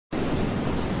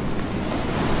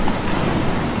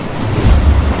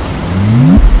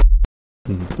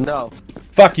No.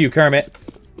 Fuck you, Kermit.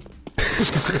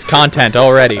 It's content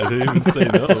already. I didn't even say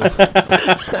no.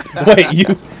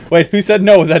 Wait, who said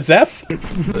no? Was that Zeph?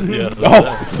 Yeah, that's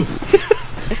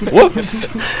Oh. Whoops.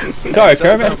 Sorry,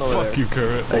 Kermit. Fuck you,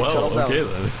 Kermit. Hey, Well, settle down. okay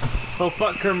then. Well,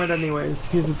 fuck Kermit anyways.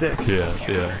 He's a dick.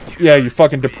 Yeah. Yeah, you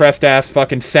fucking depressed ass,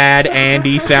 fucking sad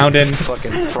Andy sounding.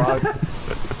 Fucking frog.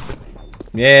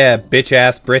 Yeah, bitch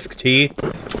ass brisk tea.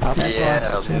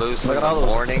 Yeah, Moose Look in at all the those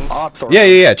morning. ops.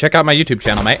 Yeah. Check out my YouTube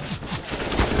channel, mate.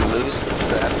 Moose,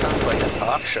 that sounds like a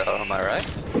talk show, am I right?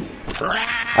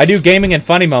 I do gaming and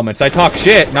funny moments. I talk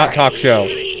shit, not talk show.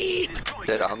 Dude,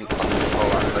 hold on,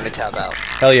 let me tab out.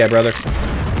 Hell yeah, brother.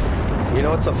 You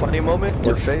know what's a funny moment?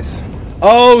 Your face.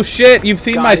 Oh shit, you've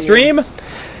seen my Got him. stream?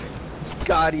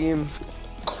 Got him.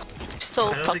 So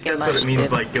I don't think fucking that's what much, it means,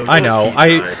 dude. like, yo, I know.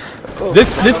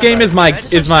 This game is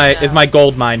my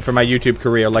gold mine for my YouTube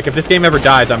career. Like if this game ever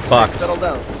dies, I'm fucked. Settle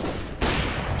down.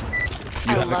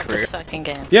 I have a love career? this fucking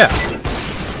game. Yeah.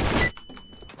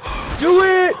 Do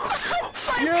it!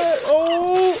 Yeah!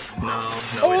 Oh! No,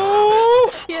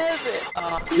 Oh! He has it.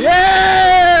 Oh,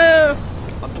 Yeah!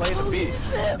 I'm playing a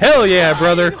beast. Hell yeah,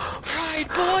 brother. right,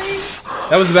 boys.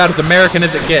 That was about as American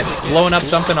as it gets. Blowing up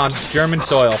something on German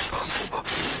soil.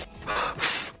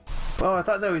 Oh, I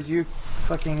thought that was you,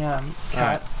 fucking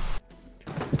cat.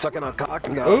 Sucking on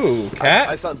cock. No. Ooh, cat?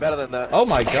 I sound better than that. Oh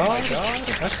my god.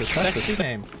 That's a sexy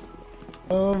name.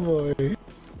 Oh boy.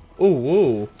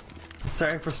 Ooh.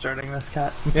 Sorry for starting this,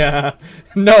 cat. Yeah.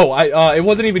 No, it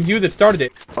wasn't even you that started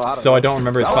it. Oh, So I don't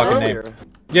remember his That was fucking earlier. name.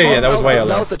 Yeah, that was way That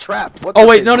earlier. was the trap. What Oh the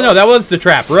wait, fuck? no, that was the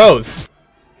trap. Rose.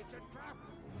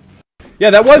 Yeah,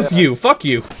 that was you. Fuck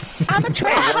you. I'm a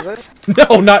trap.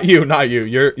 No, not you.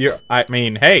 You're, I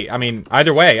mean,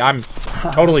 either way, I'm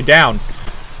totally down.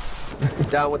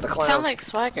 Down with the clown. Sound like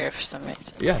Swagger for some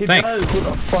reason. Yeah, He thanks. does. Who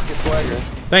the fuck is Swagger?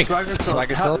 Thanks. Swagger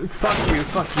Swagger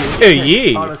Fuck you. Hey,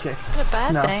 yeah. Oh, okay. Not a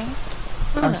bad No. thing.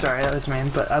 I'm sorry, that was mean,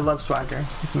 but I love Swagger.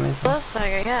 He's amazing. Love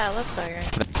Swagger, yeah, I love Swagger.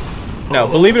 No,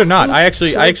 believe it or not, I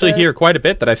actually hear quite a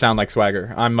bit that I sound like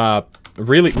Swagger. I'm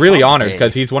really honored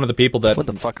because he's one of the people that What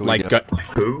the fuck are we like doing?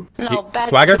 Who? No, bad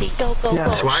Swagger? kitty, go, Yeah.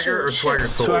 go. Swagger or shoot, Swagger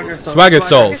shoot. Souls? Swagger Swagger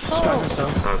Souls. Souls. Swagger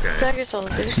Souls. Okay. Swagger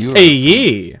Souls, dude. You Hey,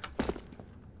 yee.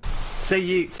 Say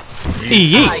yeet.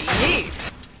 Yeet.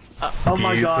 yeet! Oh Do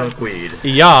my you god. smoke weed?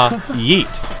 Yeah, yeet.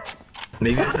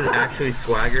 Maybe this is actually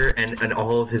Swagger, and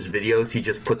all of his videos he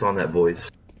just puts on that voice.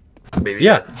 Maybe.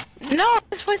 Yeah. No,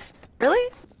 this was...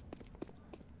 Really?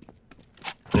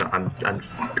 No, I'm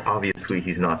obviously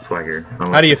he's not Swagger.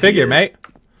 How do you figure, mate?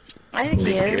 I think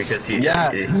he is. Because he,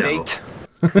 Yeah, no. Nate.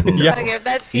 Yeah. Swagger,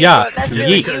 that's you, Yeah, bro. That's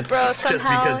really yeet. you, bro, Just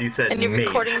somehow. because you said and you're mate.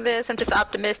 recording this, I'm just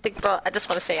optimistic, bro. I just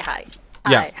want to say hi.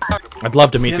 Yeah. Hi. I'd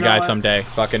love to meet You the know guy what? someday.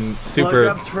 Fucking Blood super.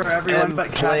 rubs for everyone M but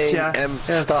cats, playing yeah. M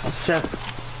If stop.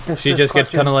 if She Sith just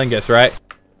gets clutches- cunnilingus, right?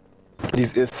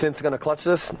 Is Synth's gonna clutch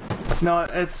this? No,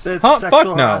 it's Huh? sexual Fuck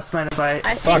no. harassment if I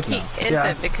Fuck think he isn't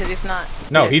Yeah. because he's not...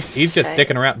 No, yes, he's just I-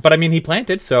 dicking around. But I mean, he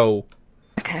planted, so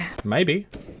Okay. maybe.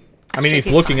 I mean, Actually, he's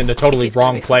he- looking in the totally he's gonna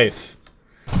wrong be fine. place.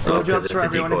 Blowjobs because it's for a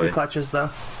everyone if he decoy. clutches though.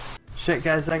 Shit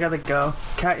guys, I gotta go.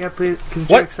 Cat, yeah please, cause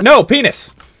What? Jake's- No, penis.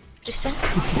 Just say...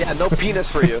 Yeah, no penis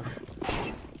for you.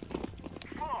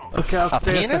 Okay, I'll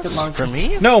stay a Penis? second longer. For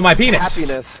me? No, my penis.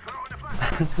 Happiness.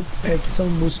 Hey, can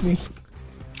someone moose me?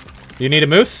 You need a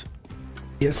moose?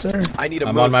 Yes, sir. I need a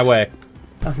I'm moose. on my way.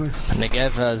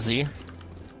 Negev, Z.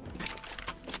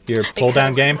 Your pull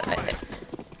down because, game.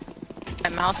 My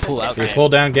mouse is Pull out different. Your pull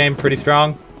down game pretty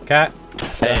strong, cat.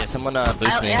 Hey, someone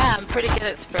boost me. Yeah, I'm pretty good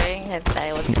at spraying, and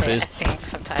I would say I Boost. think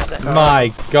sometimes I...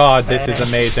 My God, this is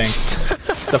amazing.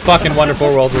 The fucking wonderful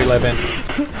world we live in.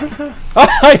 Oh,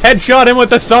 I headshot him with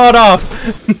the sawed off.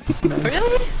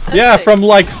 Really? That's Yeah, sick. from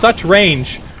like such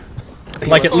range.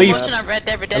 Like at Slow least. motion on Red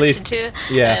Dead at least- Redemption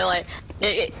 2. yeah. And like,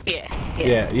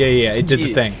 yeah. Yeah. It did the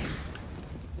Yeah. thing.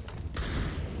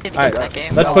 Did Alright, that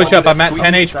game. let's No, push I up. I'm at did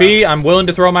 10 squeeze HP. I'm willing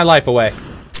to throw my life away.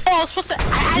 Oh, I was supposed to...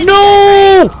 I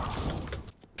No!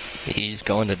 He's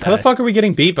going to die. How the fuck are we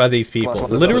getting beat by these people? What?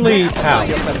 Literally, I'm so how?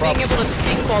 used to being able to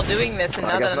think while doing this, and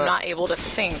I now guess that I'm not. not able to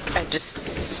think, I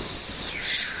just...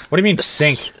 What do you mean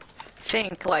sync?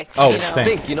 think, like, Oh, you know, think.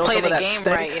 Think, you know play some the of that game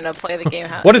stink? right, you know, play the game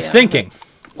how... What is you know, thinking?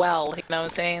 Well, you know what I'm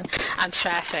saying? I'm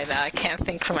trash right now, I can't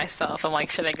think for myself. I'm like,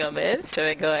 should I go mid? Should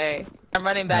I go A? I'm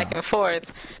running back and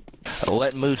forth.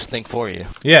 Let Moose think for you.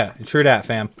 Yeah, true that,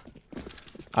 fam.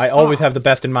 I always have the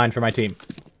best in mind for my team.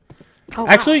 Oh, wow.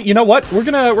 Actually, you know what? We're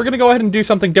gonna go ahead and do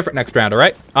something different next round, all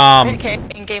right? Okay,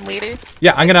 in-game leader.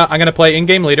 Yeah, I'm gonna play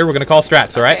in-game leader. We're gonna call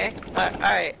strats, all right? Okay,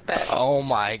 alright, bet. Oh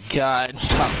my god,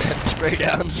 top 10 spray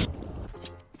downs.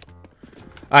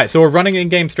 All right, so we're running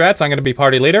in-game strats. I'm gonna be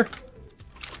party leader.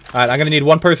 Alright, I'm gonna need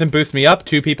one person boost me up,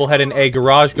 2 people head in A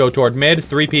garage, go toward mid,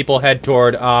 3 people head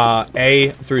toward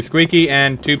A through Squeaky,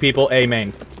 and 2 people A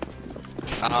main.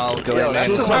 I'll go Yo, in that's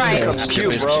and too Alright.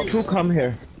 cute, bro. Who come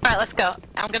here? Alright, let's go.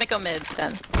 I'm gonna go mid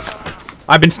then.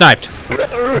 I've been sniped. Go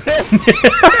mid.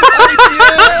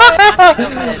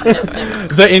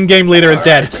 The in-game leader is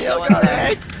dead. Just go in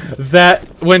there.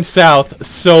 That went south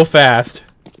so fast.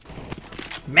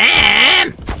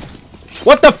 Man!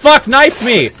 What the fuck knifed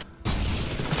me?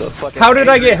 So fucking How did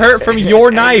I get hurt from your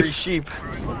angry knife? sheep.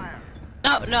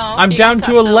 No. I'm you down got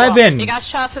to shot through the wall. 11. You got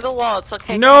shot through the wall. It's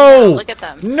okay. No. Calm down. Look at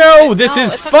them. No, this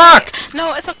is it's fucked. Okay.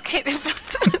 No, it's okay.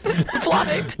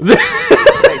 Blind.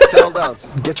 Hey, settle down.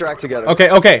 Get your act together. Okay.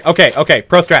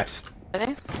 Pro strats.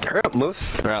 Ready? Hurry up, Moose.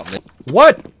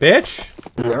 What, bitch?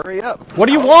 Hurry up. What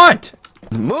do you want?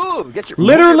 Move. Get your.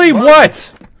 Literally move your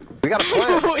what? butt. We got a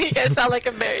plan. You guys sound like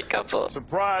a married couple.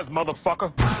 Surprise,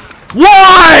 motherfucker.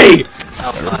 Why?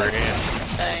 Oh, fuck.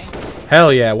 Okay.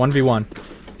 Hell yeah, 1v1.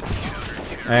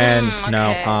 And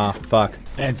no, okay. fuck.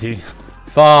 Anti. Oh,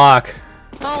 Fuck.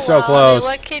 So well, close. I mean,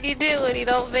 what can you do when you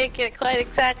don't make it quite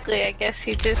exactly? I guess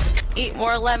you just eat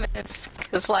more lemons,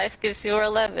 because life gives you more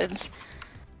lemons.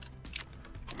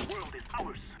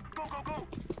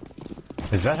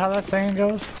 Is that how that saying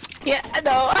goes? Yeah,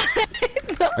 no.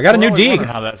 No. I got a new I D. wonder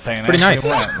how that saying Pretty actually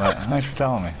nice. went, but thanks for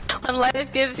telling me. When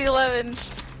life gives you lemons,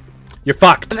 You're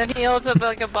fucked. and then he holds up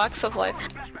like a box of life.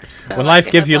 When life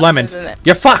gives you lemons, in it.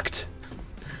 you're fucked.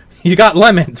 You got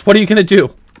lemons. What are you gonna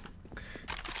do?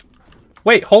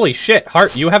 Wait, holy shit,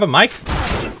 Hart, you have a mic?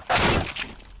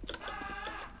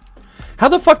 How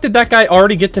the fuck did that guy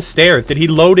already get to stairs? Did he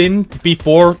load in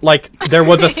before, like, there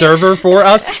was a server for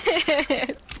us?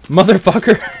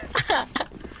 Motherfucker.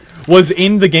 Was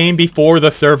in the game before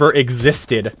the server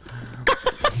existed.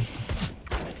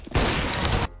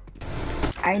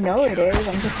 I know it is.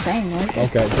 I'm just saying. Like,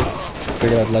 Okay, just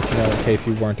figured I'd let you know in case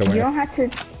you weren't you aware. don't have to.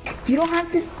 You don't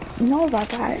have to know about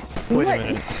that. Wait a What?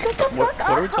 minute. Shut the What fuck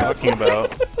are we up. talking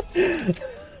about?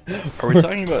 Are we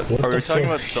talking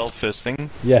about self-fisting?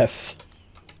 Yes.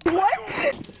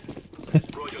 What?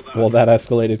 Well, that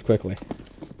escalated quickly.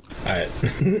 Alright,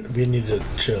 we need to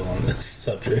chill on this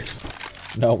subject.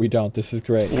 No, we don't. This is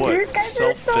great. You What? guys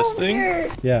are so Self-fisting?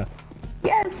 weird. Yeah,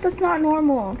 Yes, that's not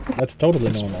normal. that's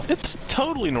totally normal. It's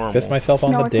totally normal. Fist myself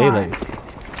on No, the it's daily.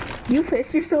 not. You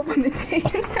fist yourself on the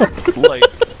table. Like,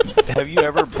 have you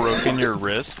ever broken your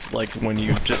wrist? Like when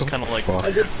you just kind of like.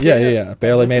 I just Yeah.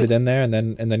 Barely made it in there, and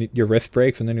then your wrist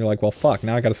breaks, and then you're like, well, fuck.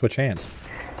 Now I gotta switch hands.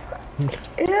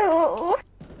 Ew.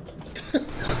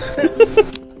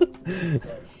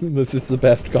 This is the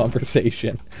best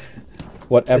conversation.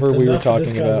 Whatever It's we were enough of this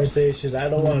talking about. conversation. I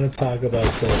don't want to talk about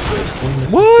self-fisting. This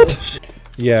is What? bullshit.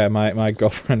 Yeah, my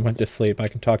girlfriend went to sleep. I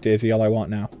can talk to Izzy all I want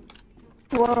now.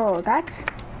 Whoa, that's...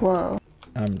 Whoa.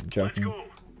 I'm joking.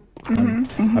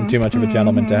 I'm too much of a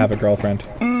gentleman to have a girlfriend.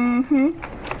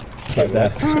 Like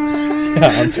that.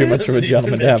 Yeah, I'm too much of a Doesn't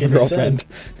gentleman to even have a make any girlfriend.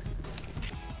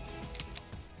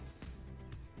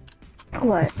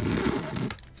 What?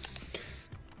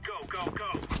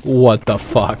 What the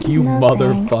fuck, you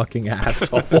Nothing. motherfucking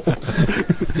asshole.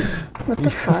 What the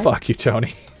fuck? Fuck you,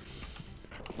 Tony.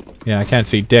 Yeah, I can't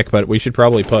see dick, but we should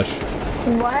probably push.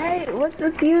 What? What's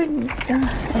with you?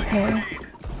 Okay.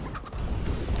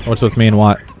 What's with me and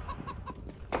what?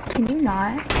 Can you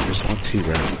not? There's one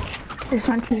T-Rap. There's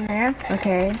one team there?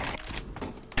 Okay.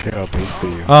 Here, I'll pay for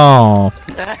you. Oh.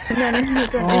 No, no.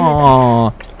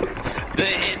 Oh. The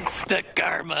insta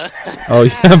karma. Oh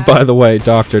yeah, by the way,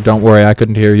 doctor, don't worry, I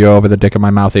couldn't hear you over the dick in my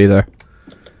mouth either.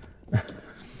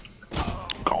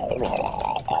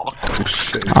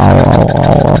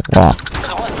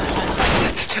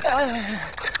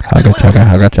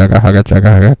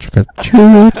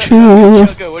 Choo choo.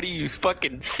 Chugga, what are you,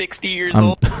 fucking 60 years I'm,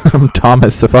 old? I'm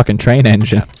Thomas, the fucking train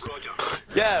engine.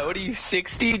 Yeah, what are you,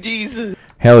 60? Jesus.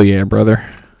 Hell yeah, brother.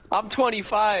 I'm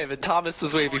 25, and Thomas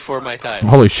was way before my time.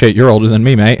 Holy shit, you're older than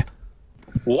me, mate.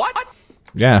 What?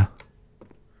 Yeah.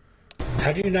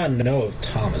 How do you not know of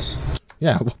Thomas?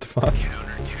 Yeah, what the fuck?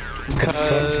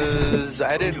 Because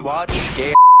I didn't watch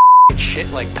gay shit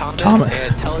like Thomas Thomas.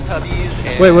 and Teletubbies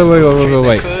and Wait.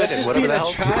 Wait. That's And just whatever being the a hell.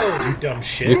 child, you dumb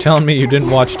shit. You're telling me you didn't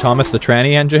watch Thomas the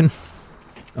Tranny Engine?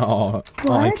 Oh, he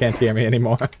What? can't hear me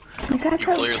anymore. You guys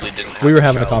have... Clearly didn't. We were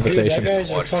having a Dude, that conversation. guy's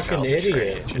a Watch fucking Child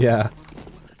idiot. Yeah,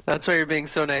 That's why you're being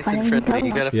so nice Why and didn't you friendly.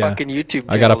 You tell got a Yeah. fucking YouTube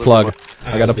channel. I got a to plug. watch.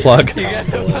 I got a plug. You got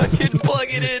to fucking plug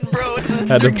it in, bro. It's a Had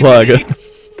to Circuit plug. City.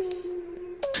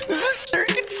 This is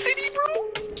Circuit City,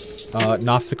 bro.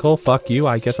 Nostical, fuck you.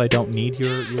 I guess I don't need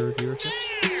your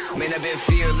viewership. Man, I've been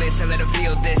fearless, I let them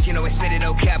feel this. You know I spit it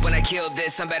no cap when I killed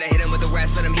this. I'm better hit him with the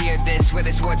rest, let them hear this. Where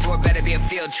this war tour better be a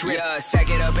field trip. Yeah, sack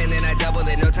it up and then I double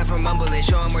it. No time for mumbling,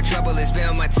 show them where trouble is. Been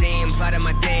on my team, plotting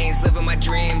my things, living my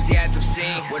dreams. Yeah, it's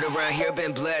obscene. Word around here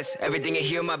been blessed. Everything I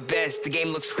hear my best. The game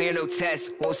looks clear, no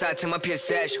test. Won't stop till my pure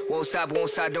sesh. Won't stop, no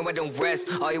I don't rest.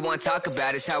 All you wanna talk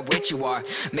about is how rich you are.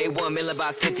 Made 1 million,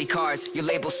 about 50 cars. Your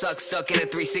label sucks, stuck in a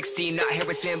 360. Not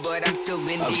Harrison, but I'm still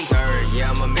indie. Absurd, yeah,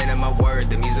 I'm a man of my word.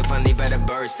 The music finally better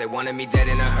burst. They wanted me dead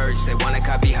in a hearse. They wanna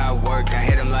copy how I work. I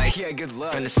hit them like, yeah, good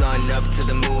luck. From the sun up to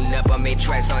the moon up. I made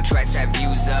tracks on tracks, have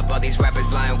views up. All these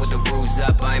rappers lying with the rules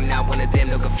up. I'm not one of them,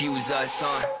 they'll confuse us,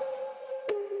 huh?